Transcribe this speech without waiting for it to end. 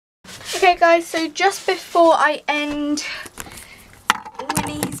Okay guys, so just before I end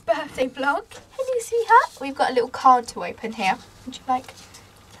Winnie's birthday vlog, hello sweetheart, we've got a little card to open here. Would you like to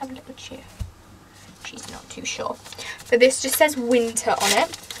have a little cheer? She's not too sure. But this just says winter on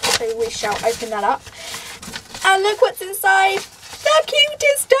it, so we shall open that up. And look what's inside. The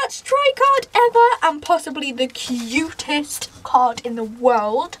cutest Dutch try card ever, and possibly the cutest card in the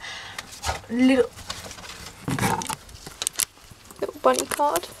world. Little bunny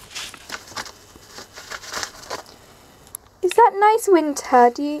card. Is that nice, Winter?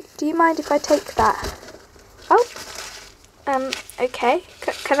 Do you mind if I take that? Oh, okay.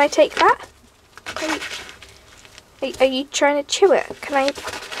 Can I take that? Are you trying to chew it? Can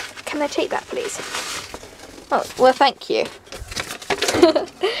I take that, please? Oh, well, thank you.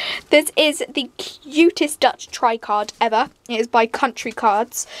 This is the cutest Dutch try card ever. It is by Country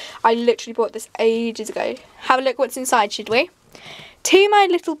Cards. I literally bought this ages ago. Have a look what's inside, should we? To my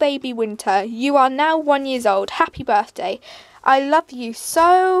little baby Winter, you are now 1 year old. Happy birthday. I love you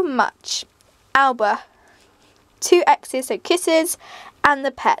so much. Alba. 2 X's, so kisses, and the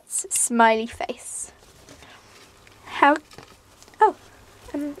pets. Smiley face. How? Oh,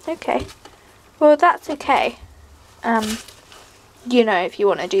 okay. Well, that's okay. You know, if you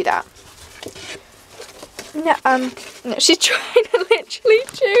want to do that. No, no, she's trying to literally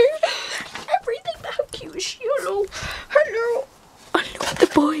chew everything. How cute is she? Hello. Hello. Oh, look at the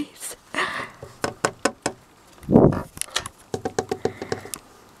boys.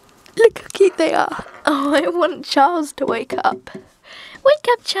 Look how cute they are. Oh, I want Charles to wake up. Wake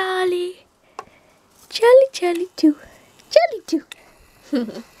up, Charlie. Charlie too. Charlie too.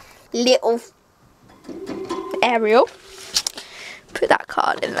 Little Ariel. Put that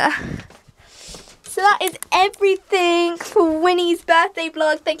card in there. So that is everything for Winnie's birthday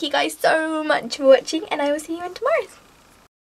vlog. Thank you guys so much for watching, and I will see you in tomorrow's.